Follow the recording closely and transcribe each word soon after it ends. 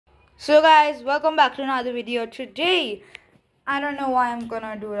So guys, welcome back to another video. Today, I don't know why I'm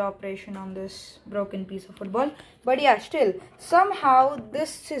gonna do an operation on this broken piece of football, but yeah, still, somehow this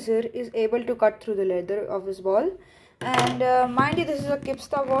scissor is able to cut through the leather of this ball. And mind you, this is a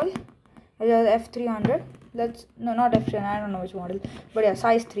Kipsta ball. It is F300. Not F300, I don't know which model, but yeah,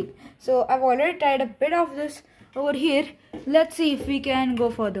 size 3. So I've already tried a bit of this over here. Let's see if we can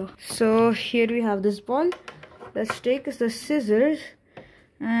go further. So here we have this ball. Let's take the scissors.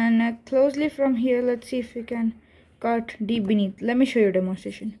 And closely from here, let's see if we can cut deep beneath. Let me show you a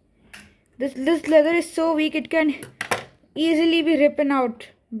demonstration. This leather is so weak, it can easily be ripped out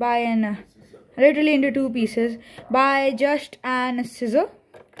by literally into two pieces by just an scissor.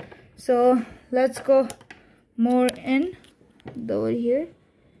 So let's go more in over here.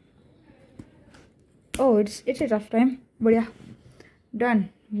 Oh, it's a tough time, but yeah, done.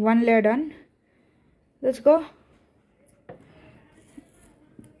 One layer done. Let's go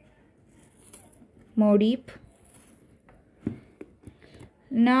more deep.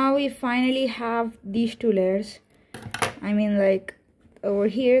 Now we finally have these two layers. I mean, like over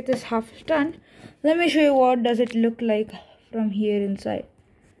here, this half is done. Let me show you what does it look like from here inside.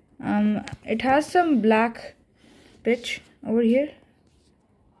 It has some black pitch over here.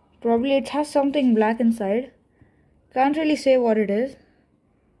 Probably it has something black inside. Can't really say what it is,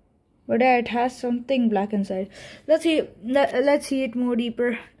 but yeah, it has something black inside. Let's see it more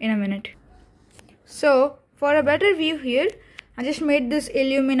deeper in a minute. So for a better view here, I just made this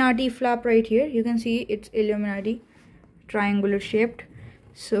Illuminati flap right here. You can see it's Illuminati, triangular shaped.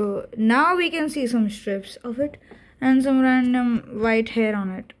 So now we can see some strips of it and some random white hair on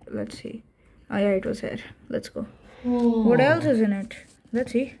it. Let's see. Oh yeah, it was hair. Let's go. What else is in it?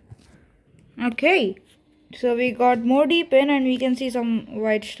 Let's see. Okay, so we got more deep in and we can see some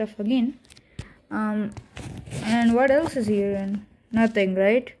white stuff again. And what else is here? And nothing,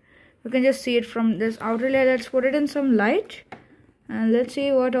 right? You can just see it from this outer layer. Let's put it in some light and let's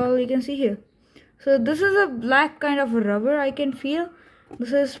see what all you can see here. So this is a black kind of rubber I can feel.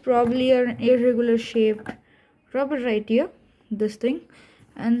 This is probably an irregular shaped rubber right here, this thing.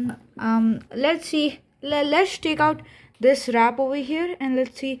 And let's see, let's take out this wrap over here and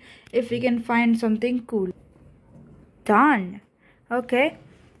let's see if we can find something cool. Done. Okay,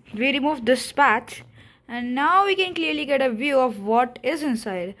 we removed this patch and now we can clearly get a view of what is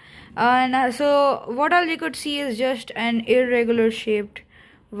inside. And so what all we could see is just an irregular shaped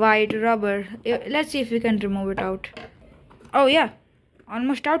white rubber. Let's see if we can remove it out. Oh yeah,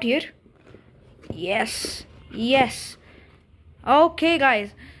 almost out here. Yes. Okay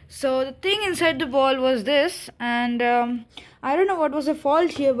guys, so the thing inside the ball was this, and I don't know what was the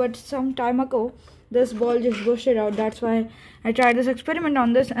fault here, but some time ago this ball just busted out. That's why I tried this experiment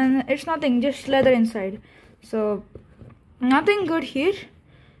on this, and it's nothing, just leather inside. So nothing good here,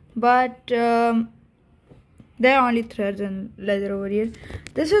 but there are only threads and leather over here.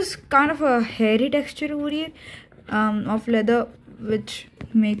 This is kind of a hairy texture over here of leather, which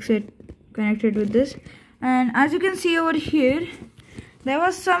makes it connected with this. And as you can see over here, there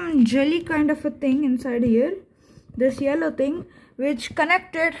was some jelly kind of a thing inside here, this yellow thing, which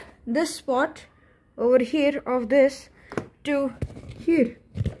connected this spot over here of this to here,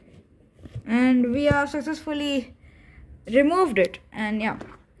 and we have successfully removed it. And yeah,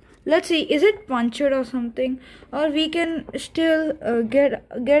 let's see, is it punctured or something, or we can still get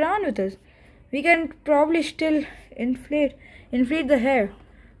on with this. We can probably still inflate the hair.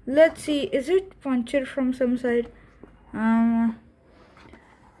 Let's see, is it punctured from some side? Doesn't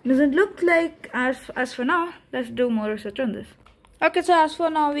look like. As for now, let's do more research on this. Okay, so as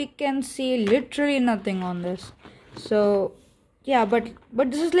for now, we can see literally nothing on this. So yeah, but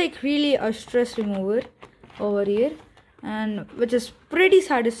this is like really a stress remover over here, and which is pretty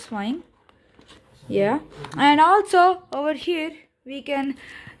satisfying. Yeah, and also over here we can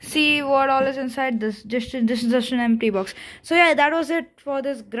see what all is inside this. This is just an empty box. So yeah, that was it for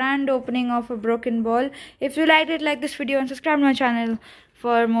this grand opening of a broken ball. If you liked it, like this video and subscribe to my channel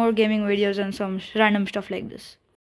for more gaming videos and some random stuff like this.